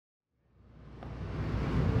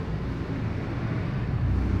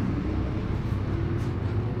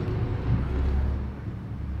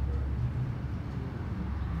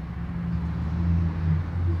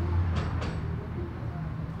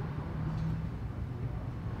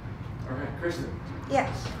Kristen.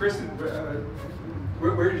 Yes. Kristen,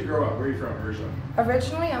 where did you grow up? Where are you from originally?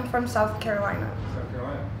 Originally, I'm from South Carolina. South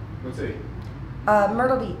Carolina. What city?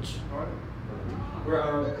 Myrtle Beach.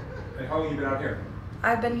 And how long have you been out here?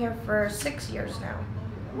 I've been here for 6 years now.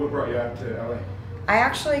 What brought you out to LA? I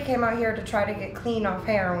actually came out here to try to get clean off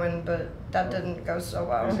heroin, but that didn't go so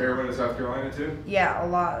well. Is heroin in South Carolina too? Yeah, a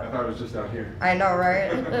lot. I thought it was just out here. I know,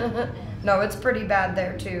 right? No, it's pretty bad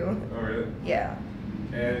there too. Oh, really? Yeah.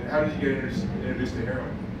 And how did you get introduced to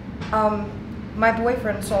heroin? My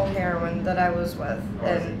boyfriend sold heroin that I was with, Oh,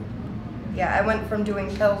 and yeah, I went from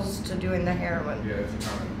doing pills to doing the heroin. Yeah, it's a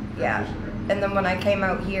common Yeah. transition, right? And then when I came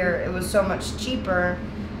out here, it was so much cheaper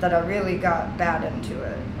that I really got bad into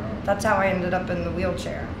it. Oh. That's how I ended up in the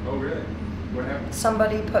wheelchair. Oh, really? What happened?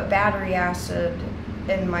 Somebody put battery acid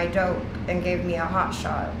in my dope and gave me a hot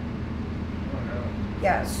shot. Oh, no.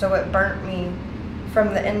 Yeah, so it burnt me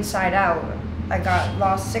from the inside out. I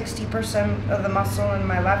lost 60% of the muscle in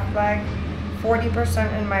my left leg,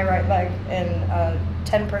 40% in my right leg, and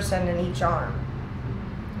 10% in each arm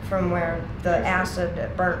from where the acid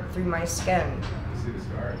burnt through my skin. You see the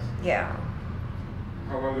scars? Yeah,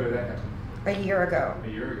 How long ago did that happen? a year ago. A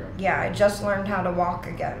year ago. Yeah, I just learned how to walk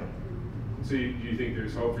again. So you think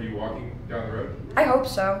there's hope for you walking down the road? I hope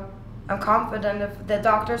so. I'm confident. If the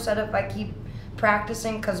doctor said if I keep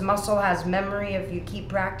practicing, because muscle has memory, if you keep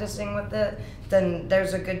practicing with it, then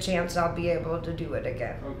there's a good chance I'll be able to do it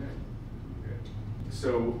again. Okay. Good.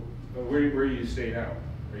 So where do you stay now?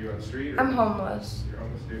 Are you on the street? Or I'm homeless. You're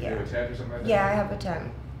homeless? Do you Yeah. have a tent or something like that? Yeah, I have a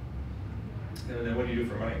tent. And then what do you do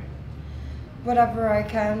for money? Whatever I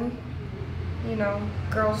can. You know,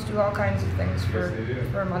 girls do all kinds of things Yes, they do.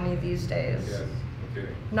 for money these days. Yes, no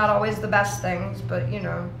kidding. Not always the best things, but you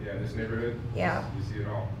know. Yeah, in this neighborhood? Yeah. You see it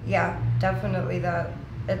all. Yeah, definitely that.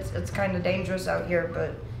 It's kind of dangerous out here, but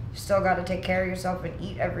you still got to take care of yourself and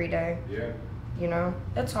eat every day. Yeah. You know,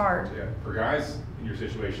 it's hard. Yeah. For guys in your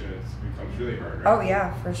situation, it becomes really hard, right? Oh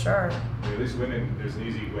yeah, for sure. I mean, at least women, there's an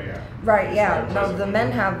easy way out. Right, It's yeah. not No, present. the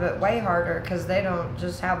men have it way harder because they don't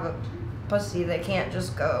just have a pussy. They can't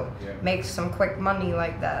just go Yeah. make some quick money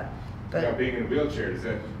like that. But Now, being in a wheelchair, does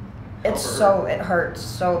that it's help or it hurts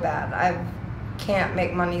so bad. I can't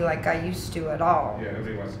make money like I used to at all. hurt? Yeah,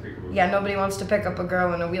 nobody wants to pick up a Yeah, nobody wants to pick up a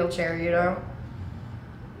girl in a wheelchair, you know?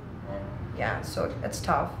 Wow. Yeah, so it's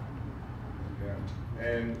tough. Yeah.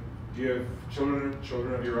 And do you have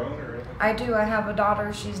children of your own or anything? I do. I have a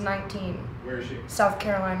daughter. She's 19. Where is she? South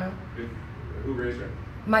Carolina. Who raised her?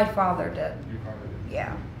 My father did. Your father did.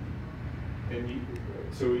 Yeah. And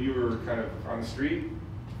so you were kind of on the street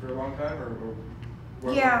for a long time, or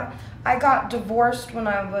what? Yeah, I got divorced when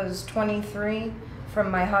I was 23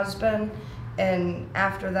 from my husband, and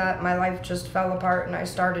after that my life just fell apart and I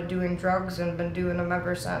started doing drugs and been doing them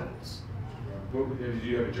ever since. Did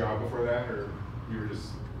you have a job before that, or you were just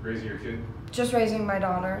raising your kid? Just raising my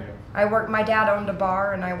daughter. Yeah. My dad owned a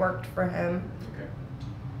bar and I worked for him.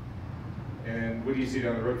 Okay. And what do you see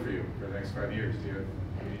down the road for you for the next 5 years?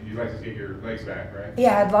 You'd like to get your legs back, right?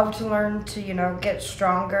 Yeah, I'd love to learn to, you know, get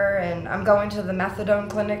stronger, and I'm going to the methadone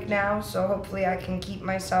clinic now, so hopefully I can keep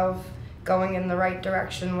myself going in the right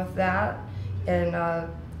direction with that, and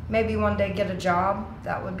maybe one day get a job.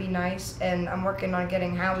 That would be nice, and I'm working on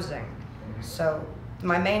getting housing. Mm-hmm. So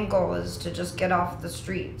my main goal is to just get off the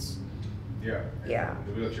streets. Yeah. Yeah.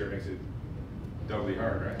 The wheelchair makes it doubly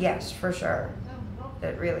hard, right? Yes, for sure.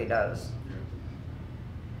 It really does.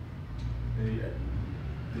 Yeah.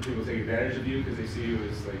 Do people take advantage of you because they see you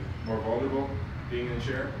as like more vulnerable being in a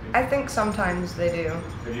chair? I think sometimes they do.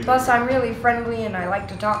 Have you Plus, been- I'm really friendly and I like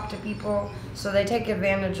to talk to people, so they take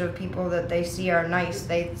advantage of people that they see are nice.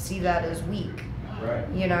 They see that as weak, Right.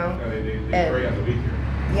 you know? No, they And- prey on the weak here.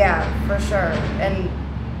 Yeah, for sure. And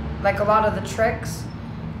like a lot of the tricks,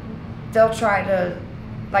 they'll try to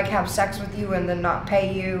like have sex with you and then not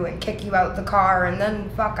pay you and kick you out the car, and then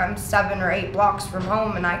fuck, I'm 7 or 8 blocks from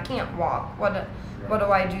home and I can't walk. What do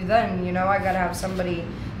I do then? You know, I gotta have somebody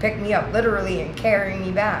pick me up literally and carry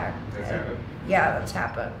me back. That's happened? Yeah, that's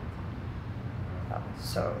happened.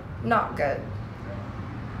 So, not good.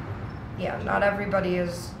 Yeah, not everybody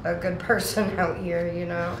is a good person out here, you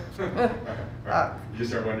know. You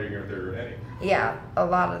just start wondering if there are any. Yeah, a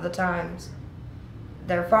lot of the times.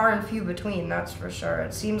 They're far and few between, that's for sure.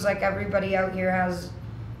 It seems like everybody out here has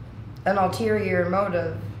an ulterior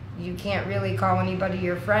motive. You can't really call anybody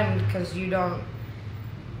your friend because you don't.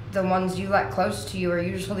 The ones you let close to you are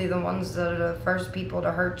usually the ones that are the first people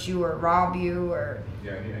to hurt you or rob you or.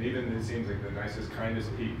 Yeah, and even it seems like the nicest, kindest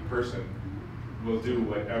person will do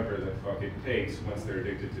whatever the fuck it takes once they're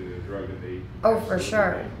addicted to the drug that they. Oh, for absolutely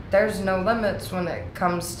sure. need. There's no limits when it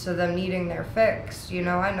comes to them needing their fix. You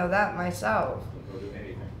know, I know that myself. They'll do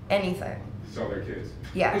anything. Anything. Sell their kids.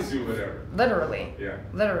 Yeah. Do whatever. Literally. Yeah.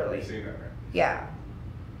 Literally. You've seen that, right? Yeah.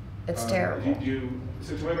 It's terrible.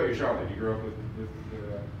 So tell me about your childhood. You grew up with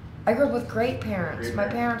I grew up with great parents. Great My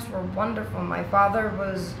parents. parents were wonderful. My father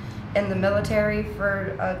was in the military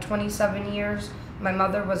for 27 years. My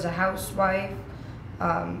mother was a housewife.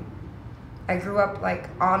 I grew up like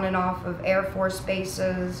on and off of Air Force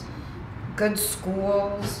bases, good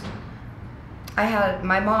schools.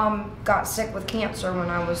 My mom got sick with cancer when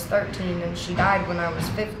I was 13 and she died when I was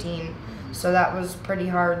 15. So that was pretty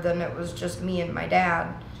hard. Then it was just me and my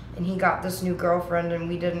dad. And he got this new girlfriend and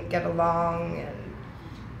we didn't get along and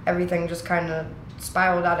everything just kind of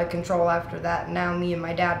spiraled out of control after that. Now me and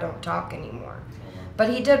my dad don't talk anymore. But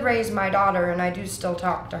he did raise my daughter and I do still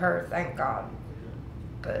talk to her, thank God.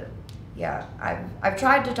 But yeah, I've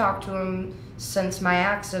tried to talk to him since my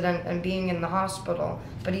accident and being in the hospital,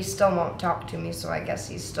 but he still won't talk to me, so I guess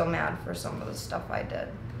he's still mad for some of the stuff I did.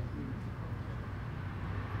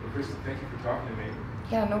 Well, Kristen, thank you for talking to me.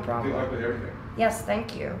 Yeah, no problem. Good luck with everything. Yes,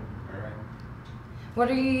 thank you. All right. What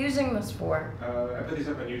are you using this for? I put these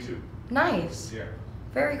up on YouTube. Nice. Yeah.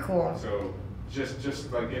 Very cool. So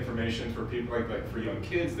just like information for people like for young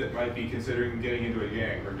kids that might be considering getting into a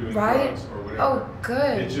gang or doing Right? drugs or whatever. Oh,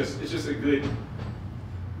 good. It's just a good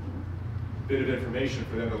bit of information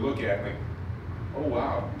for them to look at, like, oh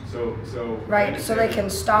wow. So Right, so they can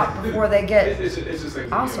stop before they get it's just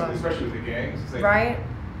like, awesome. you know, especially with the gangs. It's like, right?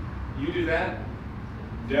 You do that,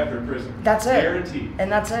 death or prison. That's it. Guaranteed.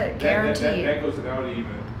 And that's it, guaranteed. That goes without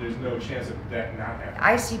even. There's no chance of that not happening.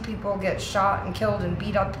 I see people get shot and killed and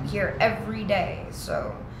beat up here every day,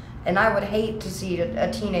 so, and I would hate to see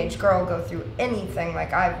a teenage girl go through anything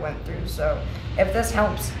like I've went through, so if this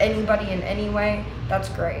helps anybody in any way, that's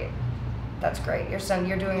great. That's great.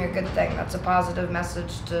 You're doing a good thing. That's a positive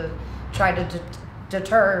message to try to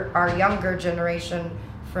deter our younger generation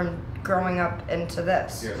from growing up into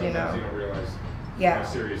this, Yeah, you sometimes know? you don't realize Yeah. how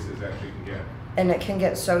serious this actually can get. And it can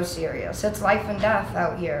get so serious. It's life and death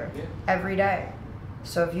out here Yeah. every day.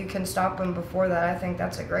 So if you can stop them before that, I think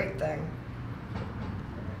that's a great thing.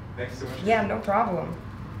 Thanks so much. Yeah, no problem.